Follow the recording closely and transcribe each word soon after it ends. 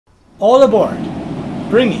All Aboard,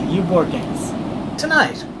 bringing you board games.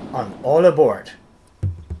 Tonight on All Aboard.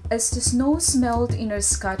 As the snows melt in our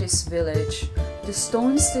Scottish village, the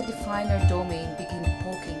stones that define our domain begin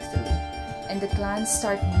poking through, and the clans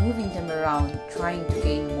start moving them around, trying to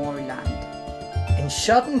gain more land. In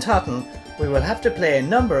SCHOTTEN TOTTEN, we will have to play a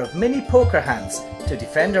number of mini poker hands to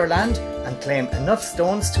defend our land and claim enough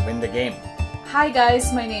stones to win the game. Hi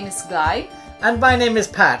guys, my name is Guy. And my name is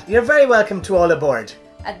Pat. You're very welcome to All Aboard.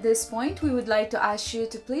 At this point, we would like to ask you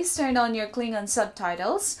to please turn on your Klingon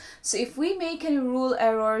subtitles, so if we make any rule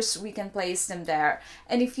errors, we can place them there.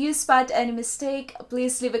 And if you spot any mistake,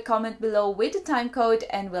 please leave a comment below with the time code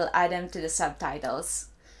and we'll add them to the subtitles.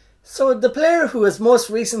 So the player who has most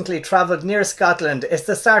recently travelled near Scotland is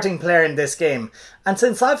the starting player in this game. And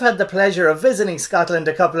since I've had the pleasure of visiting Scotland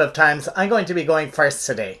a couple of times, I'm going to be going first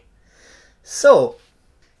today. So,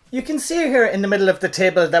 you can see here in the middle of the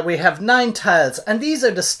table that we have 9 tiles, and these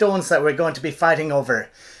are the stones that we're going to be fighting over.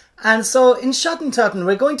 And so in SCHOTTEN TOTTEN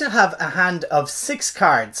we're going to have a hand of 6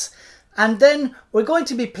 cards, and then we're going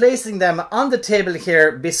to be placing them on the table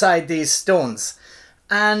here beside these stones.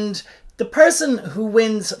 And the person who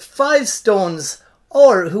wins 5 stones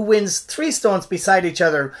or who wins 3 stones beside each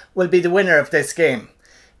other will be the winner of this game.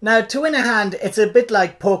 Now, to win a hand, it's a bit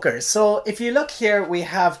like poker. So if you look here, we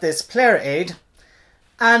have this player aid.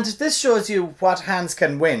 And this shows you what hands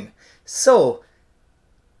can win. So,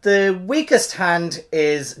 the weakest hand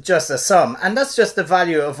is just a sum, and that's just the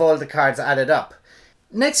value of all the cards added up.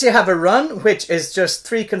 Next you have a run, which is just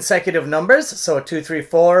 3 consecutive numbers, so 2, 3,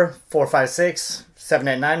 4, 4, 5, 6, 7,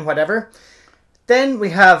 8, 9, whatever. Then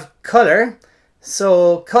we have colour,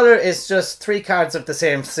 so colour is just 3 cards of the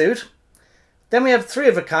same suit. Then we have 3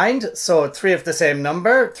 of a kind, so 3 of the same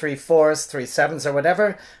number, 3 4s, 3 7s or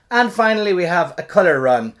whatever. And finally we have a colour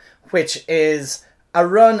run, which is a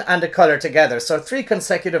run and a colour together. So 3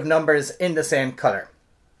 consecutive numbers in the same colour.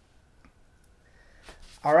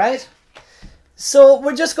 Alright, so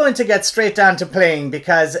we're just going to get straight down to playing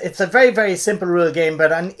because it's a very, very simple rule game.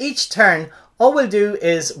 But on each turn, all we'll do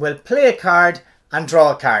is we'll play a card and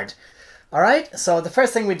draw a card. Alright, so the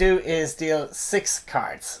first thing we do is deal 6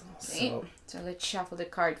 cards. So let's shuffle the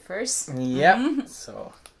card first. Yep.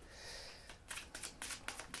 So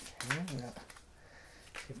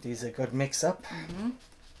give these a good mix up.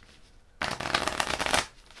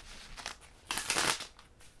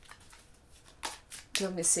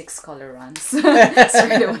 Give me 6 color runs straight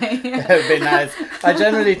away. That would be nice. I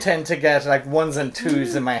generally tend to get like 1s and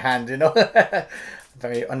 2s in my hand, you know.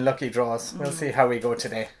 Very unlucky draws. We'll see how we go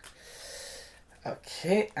today.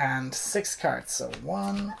 Okay, and 6 cards. So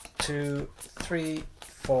 1, 2, 3,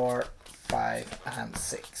 4, 5, and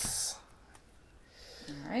 6.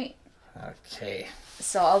 Alright. Okay.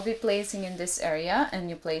 So I'll be placing in this area and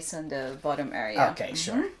you place on the bottom area. Okay,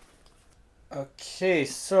 sure. Okay,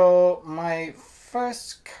 so my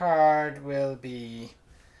first card will be,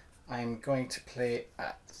 I'm going to play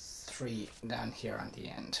at 3 down here on the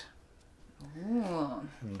end. Ooh.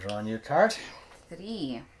 And draw a new card.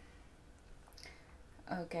 3.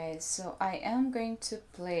 Okay, so I am going to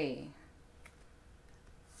play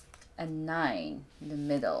a 9 in the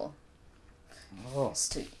middle. Oh.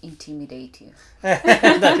 Just to intimidate you.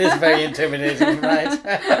 That is very intimidating, right?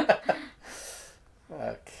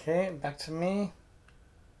 Okay, back to me.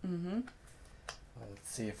 Let's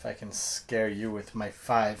see if I can scare you with my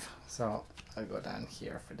 5. So I'll go down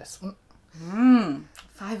here for this one.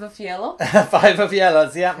 5 of yellow? 5 of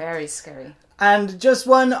yellows, yeah. Very scary. And just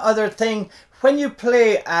one other thing, when you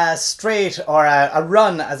play a straight or a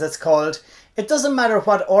run as it's called, it doesn't matter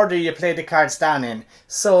what order you play the cards down in.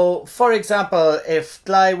 So for example, if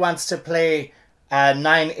Gly wants to play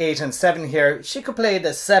 9, 8 and 7 here, she could play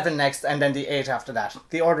the 7 next and then the 8 after that.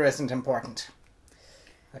 The order isn't important.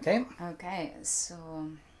 Okay? Okay,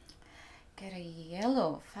 so get a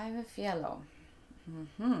yellow, 5 of yellow.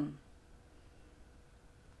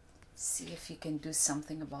 See if you can do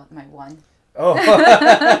something about my 1. Oh,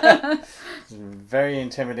 very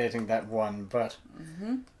intimidating, that 1, but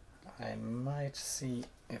I might see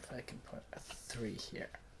if I can put a 3 here.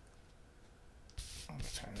 I'll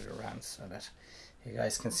turn it around so that you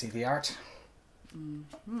guys can see the art. I'm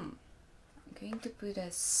going to put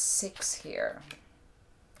a 6 here.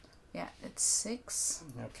 Yeah, it's 6.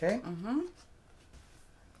 Okay. I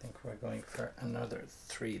think we're going for another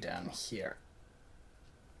 3 down here.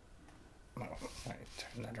 Oh, I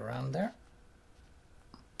turn that around there.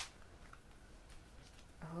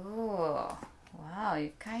 Oh, wow,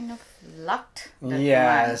 you kind of lucked that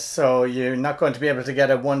Yeah, one. so you're not going to be able to get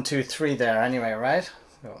a 1, 2, 3 there anyway, right?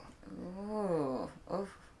 So, oh.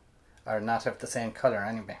 or not have the same color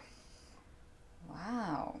anyway.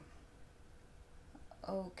 Wow.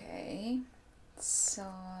 Okay, so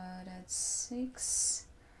that's 6.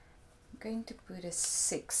 I'm going to put a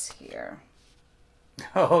 6 here.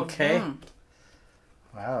 Okay.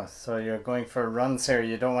 Wow, so you're going for runs here.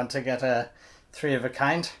 You don't want to get a 3 of a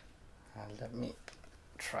kind. Let me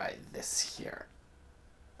try this here.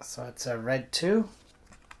 So it's a red 2.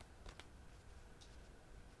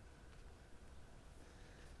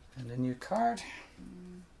 And a new card.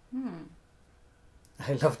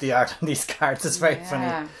 I love the art on these cards. It's very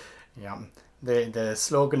funny. Yeah. The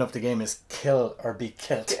slogan of the game is kill or be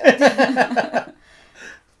killed. It's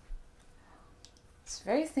a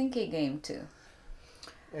very thinky game too.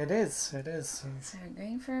 It is, it is. So we're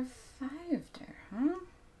going for a 5 there, huh?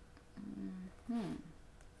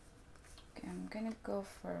 Okay, I'm gonna go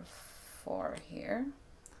for a 4 here.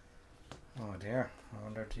 Oh dear, I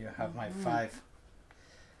wonder, do you have my 5?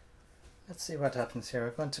 Let's see what happens here.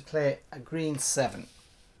 We're going to play a green 7.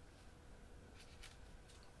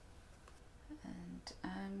 And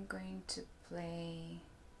I'm going to play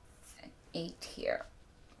an 8 here.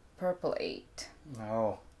 Purple 8.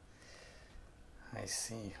 Oh, I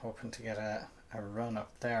see. Hoping to get a run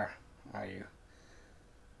up there, are you?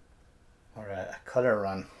 Or a colour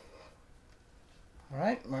run.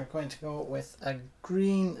 Alright, we're going to go with a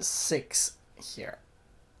green 6 here.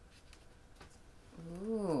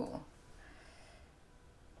 Ooh.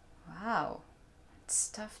 Wow. It's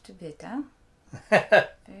tough to beat, huh?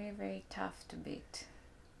 Very, very tough to beat.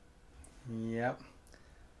 Yep.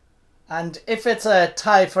 And if it's a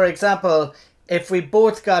tie, for example, if we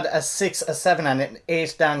both got a 6, a 7 and an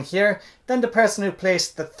 8 down here, then the person who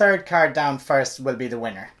placed the 3rd card down first will be the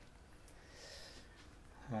winner.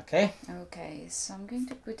 Okay. Okay, so I'm going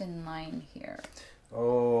to put a 9 here.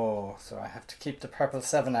 Oh, so I have to keep the purple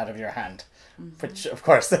 7 out of your hand. Which, of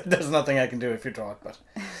course, there's nothing I can do if you draw it, but...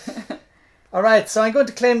 Alright, so I'm going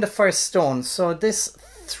to claim the first stone. So this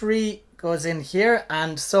 3 goes in here,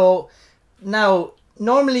 and so now,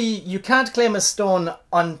 normally you can't claim a stone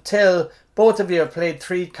until both of you have played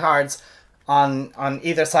 3 cards on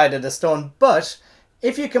either side of the stone, but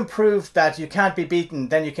if you can prove that you can't be beaten,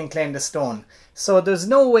 then you can claim the stone. So there's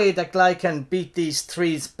no way that Gly can beat these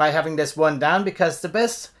 3s by having this 1 down, because the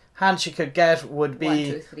best hand she could get would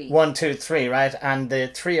be 1, 2, 3, right? And the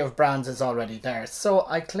 3 of bronze is already there. So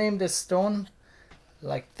I claim this stone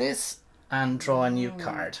like this and draw a new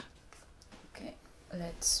card. Okay,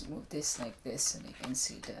 let's move this like this so they can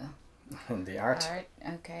see the art.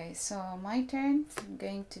 Okay, so my turn. I'm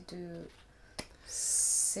going to do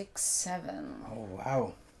 6, 7. Oh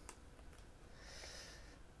wow.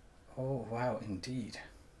 Oh wow, indeed.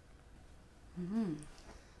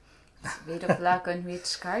 A bit of luck on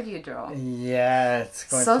which card you draw. Yeah, it's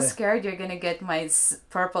going so to... scared you're gonna get my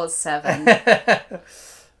purple 7.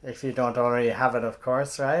 If you don't already have it, of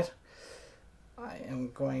course, right? I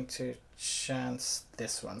am going to chance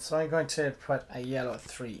this one. So I'm going to put a yellow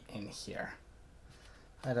 3 in here.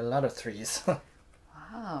 I had a lot of 3s.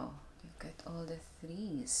 Wow, you've got all the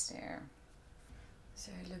 3s there.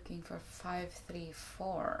 So you're looking for 5, 3,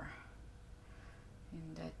 4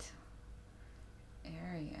 in that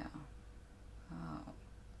area. Oh.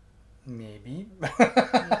 Maybe.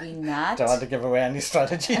 Maybe not. Don't want to give away any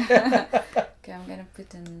strategy. Okay, I'm gonna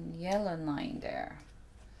put a yellow 9 there.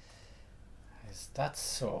 Is that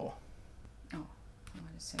so? Oh, 1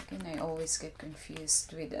 second. I always get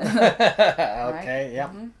confused with okay, yeah.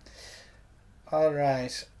 All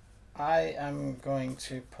right. I am going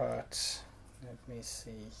to put, let me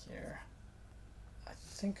see here. I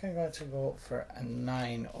think I'm going to go for a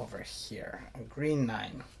 9 over here. A green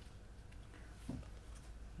 9.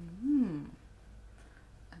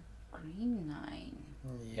 A green 9.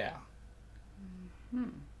 Yeah.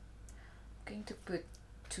 I'm going to put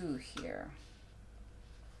 2 here.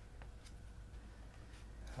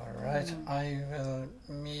 All right. I will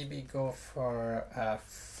maybe go for a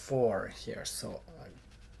 4 here. So a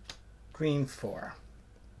green 4.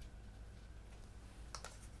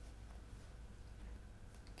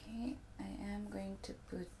 Okay, I am going to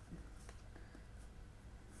put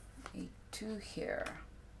a 2 here.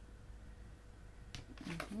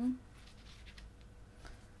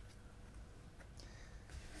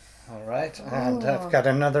 All right, and I've got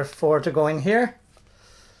another 4 to go in here.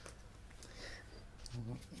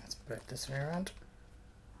 Let's break this way around.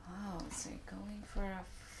 Wow, so you're going for a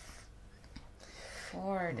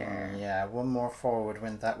 4 there. Yeah, 1 more 4 would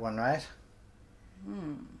win that one, right?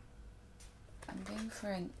 I'm going for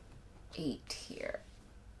an 8 here.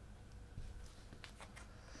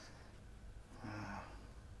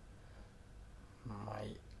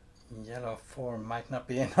 My yellow 4 might not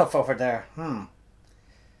be enough over there.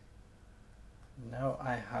 Now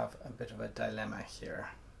I have a bit of a dilemma here.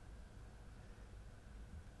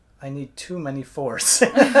 I need too many 4s.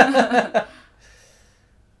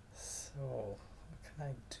 So, what can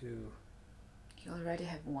I do? You already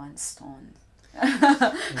have 1 stone.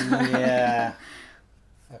 Yeah.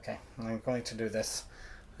 Okay, I'm going to do this.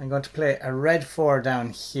 I'm going to play a red 4 down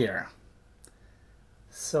here.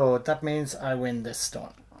 So that means I win this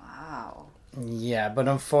stone. Wow. Yeah, but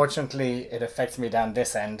unfortunately it affects me down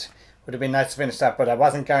this end. Would have been nice to finish that, but I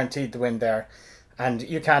wasn't guaranteed the win there. And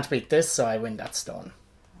you can't beat this, so I win that stone.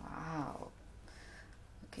 Wow.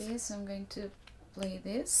 Okay, so I'm going to play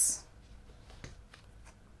this.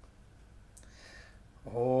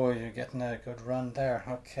 Oh, you're getting a good run there.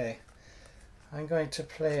 Okay. I'm going to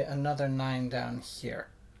play another 9 down here.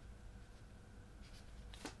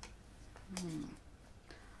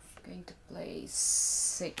 Going to play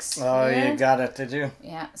 6 Oh, here. you got it, did you?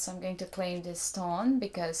 Yeah, so I'm going to claim this stone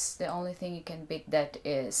because the only thing you can beat that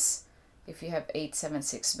is if you have 8, 7,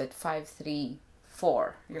 6, but 5, 3,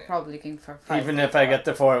 4. You're probably looking for 5. Even if I get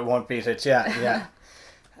the 4, it won't beat it. Yeah, yeah.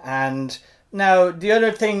 And now the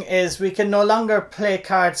other thing is we can no longer play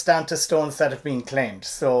cards down to stones that have been claimed.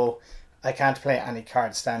 So I can't play any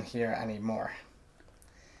cards down here anymore,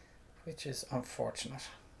 which is unfortunate.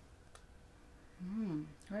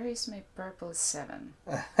 Where is my purple 7?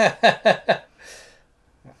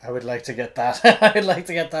 I would like to get that. I would like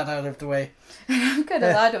to get that out of the way. I've got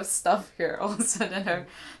a lot of stuff here also that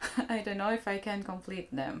I don't know if I can complete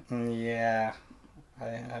them. Yeah,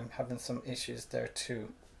 I'm having some issues there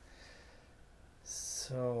too.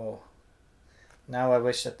 So now I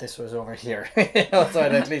wish that this was over here, so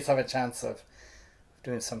I'd at least have a chance of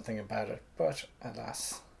doing something about it. But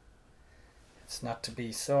alas, it's not to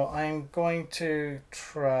be. So I'm going to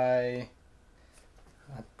try.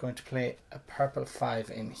 I'm going to play a purple 5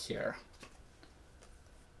 in here.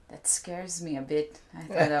 That scares me a bit. I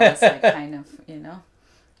thought I was like kind of,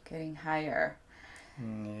 getting higher.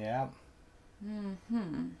 Yeah.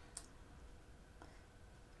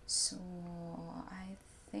 So I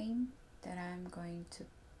think that I'm going to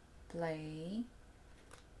play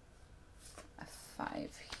a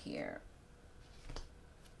 5 here.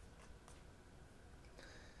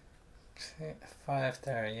 Okay, 5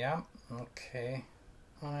 there, yeah. Okay.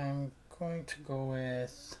 I'm going to go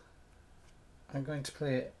with. I'm going to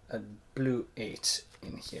play a blue 8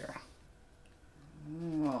 in here.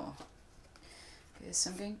 Oh. Okay,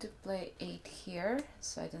 so I'm going to play 8 here,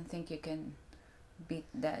 so I don't think you can beat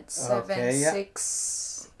that. 7, Okay, yeah.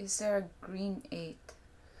 6. Is there a green 8?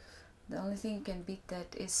 The only thing you can beat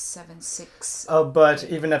that is 7, 6. Oh, but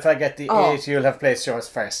even if I get the 8, you'll have placed yours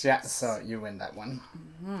first, yeah. So you win that one.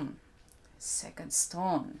 Second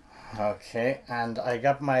stone. Okay, and I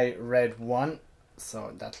got my red 1,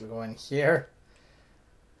 so that'll go in here.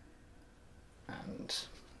 And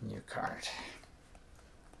new card.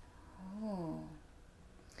 Oh.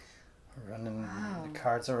 The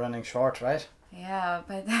cards are running short, right? Yeah,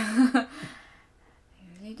 but I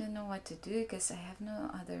really don't know what to do because I have no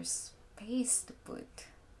other space to put.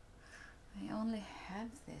 I only have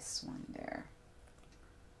this one there.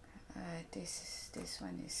 This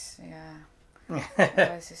one is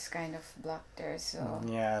this is kind of blocked there, so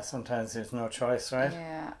yeah, sometimes there's no choice, right?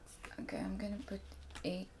 yeah. Okay, I'm gonna put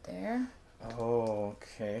 8 there. Oh,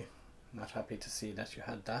 okay. Not happy to see that you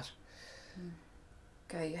had that.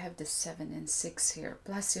 Okay, you have the 7 and 6 here,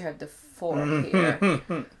 plus you have the 4 here.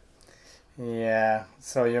 Yeah,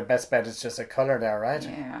 so your best bet is just a color there, right?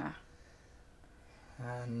 Yeah.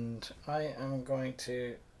 And I am going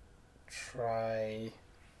to try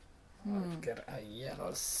get a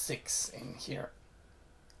yellow 6 in here.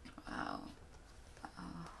 Wow.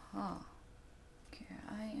 Okay,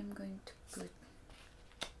 I am going to put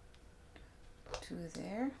 2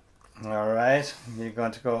 there. All right, you're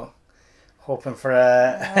going to go hoping for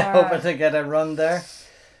hoping to get a run there.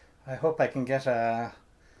 I hope I can get the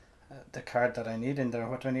card that I need in there.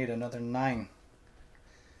 What do I need? Another 9.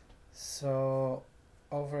 So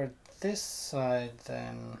over this side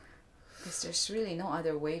then. Because there's really no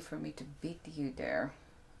other way for me to beat you there.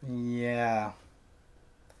 Yeah.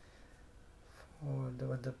 Oh,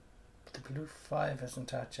 the blue 5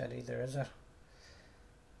 isn't out yet either, is it?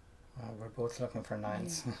 Oh, we're both looking for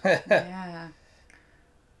 9s. Yeah.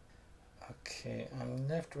 Okay, I'm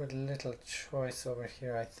left with little choice over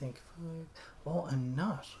here, I think. Oh, I'm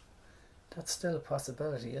not. That's still a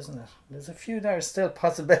possibility, isn't it? There's a few there still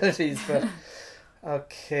possibilities, but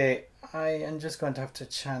okay, I am just going to have to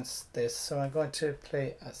chance this. So I'm going to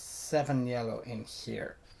play a 7 yellow in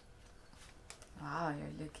here. Wow,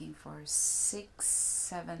 you're looking for 6,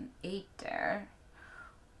 7, 8 there.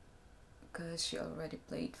 Because she already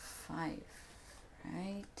played 5.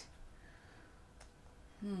 right?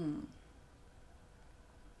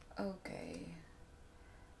 Okay.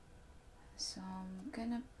 So I'm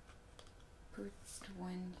gonna put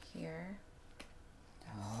one here.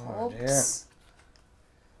 Oh dear. Hopes.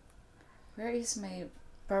 Where is my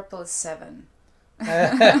purple 7?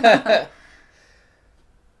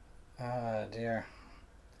 Ah dear.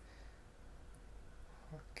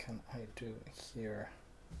 What can I do here?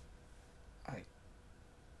 I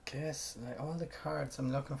guess like all the cards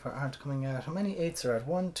I'm looking for aren't coming out. How many 8s are out?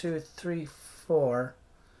 1, 2, 3, 4,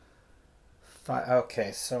 5.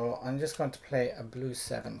 Okay, so I'm just going to play a blue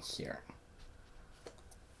 7 here.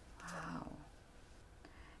 Wow.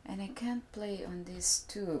 And I can't play on these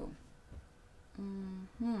two.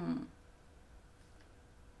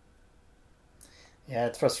 Yeah,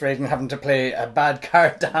 it's frustrating having to play a bad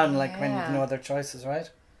card down like when you've no other choices, right?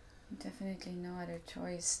 Definitely no other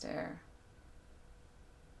choice there.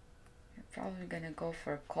 You're probably gonna go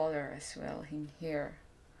for color as well in here.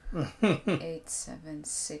 8, 7,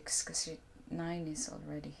 6, because 9 is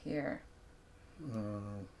already here.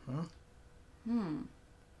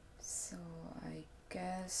 So I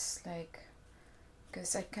guess like,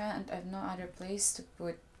 because I have no other place to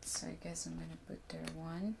put, so I guess I'm gonna put there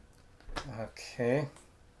 1. Okay.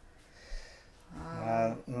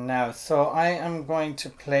 Now, so I am going to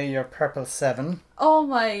play your purple 7. Oh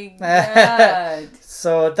my god!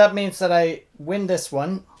 So that means that I win this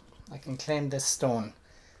one. I can claim this stone.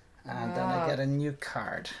 And then I get a new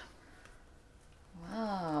card.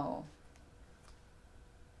 Wow.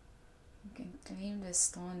 You can claim the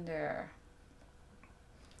stone there.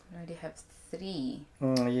 I already have 3.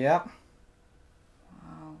 Yeah.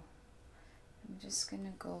 Wow. I'm just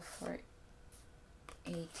gonna go for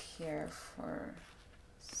 8 here for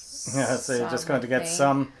Yeah, so you're just going to get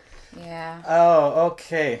some. Yeah. Oh,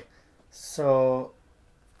 okay. So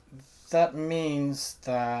that means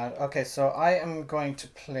that, okay, so I am going to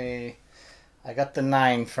play, I got the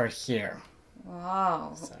 9 for here.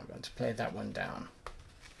 Wow. So I'm going to play that one down.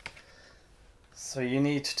 So you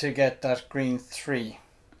need to get that green 3.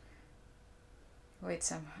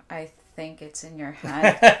 Wait, I think it's in your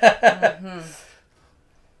hand.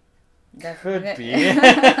 Could be.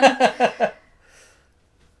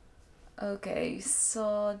 Okay,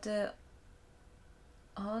 so the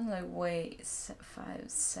only way is 5,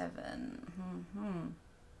 7.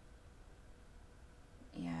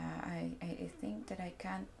 Yeah, I think that I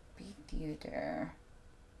can't beat you there.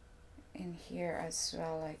 In here as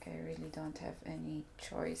well, like I really don't have any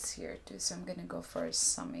choice here too, so I'm gonna go for a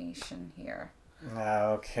summation here.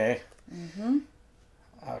 Okay.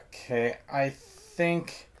 Okay, I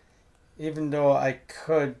think even though I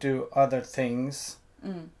could do other things, I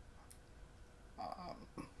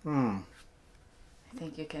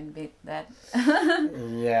think you can beat that.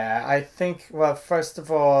 yeah, I think, well, first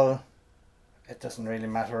of all, it doesn't really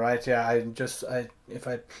matter, right? Yeah, if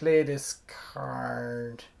I play this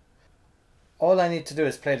card, all I need to do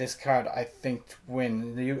is play this card, I think, to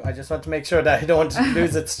win. I just want to make sure that I don't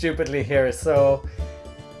lose it stupidly here. So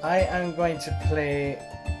I am going to play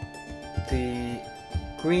the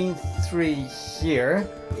green 3 here.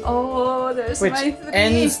 Oh, there's which my 3.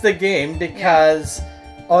 ends the game because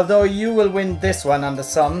although you will win this one on the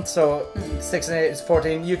sum, so 6 and 8 is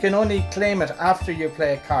 14, you can only claim it after you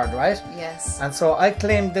play a card, right? Yes. And so I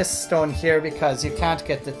claimed this stone here because you can't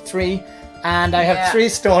get the 3, and I have 3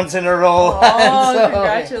 stones in a row. Oh, so,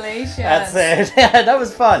 congratulations. That's it. Yeah, that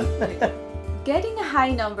was fun. Getting a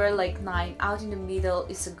high number like 9 out in the middle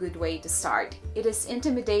is a good way to start. It is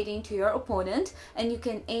intimidating to your opponent, and you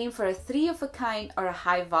can aim for a 3 of a kind or a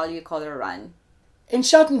high value color run. In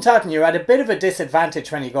SCHOTTEN TOTTEN, you're at a bit of a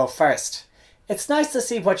disadvantage when you go first. It's nice to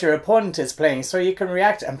see what your opponent is playing so you can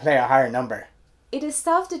react and play a higher number. It is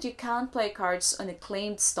tough that you can't play cards on a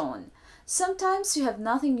claimed stone. Sometimes you have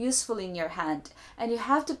nothing useful in your hand and you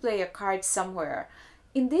have to play a card somewhere.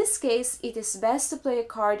 In this case, it is best to play a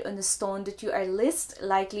card on a stone that you are least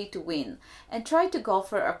likely to win and try to go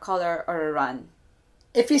for a color or a run.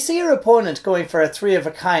 If you see your opponent going for a 3 of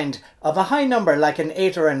a kind of a high number like an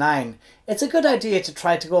 8 or a 9, it's a good idea to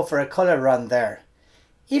try to go for a colour run there.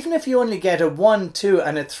 Even if you only get a 1, 2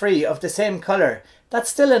 and a 3 of the same colour, that's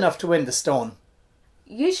still enough to win the stone.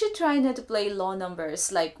 You should try not to play low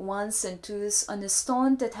numbers like 1s and 2s on a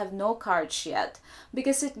stone that have no cards yet,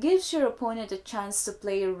 because it gives your opponent a chance to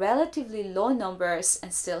play relatively low numbers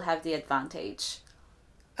and still have the advantage.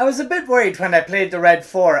 I was a bit worried when I played the red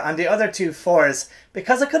 4 and the other 2 4s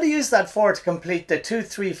because I could have used that 4 to complete the 2,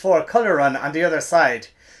 3, 4 colour run on the other side.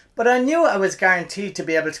 But I knew I was guaranteed to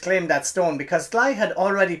be able to claim that stone because Gly had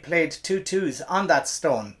already played 2 2s on that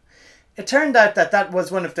stone. It turned out that that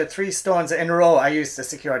was one of the 3 stones in a row I used to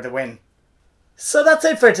secure the win. So that's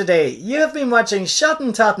it for today. You have been watching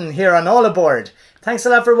Schotten Totten here on All Aboard. Thanks a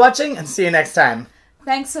lot for watching and see you next time.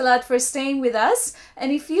 Thanks a lot for staying with us.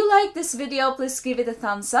 And if you like this video, please give it a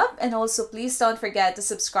thumbs up. And also please don't forget to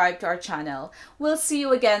subscribe to our channel. We'll see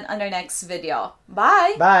you again on our next video.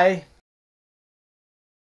 Bye! Bye!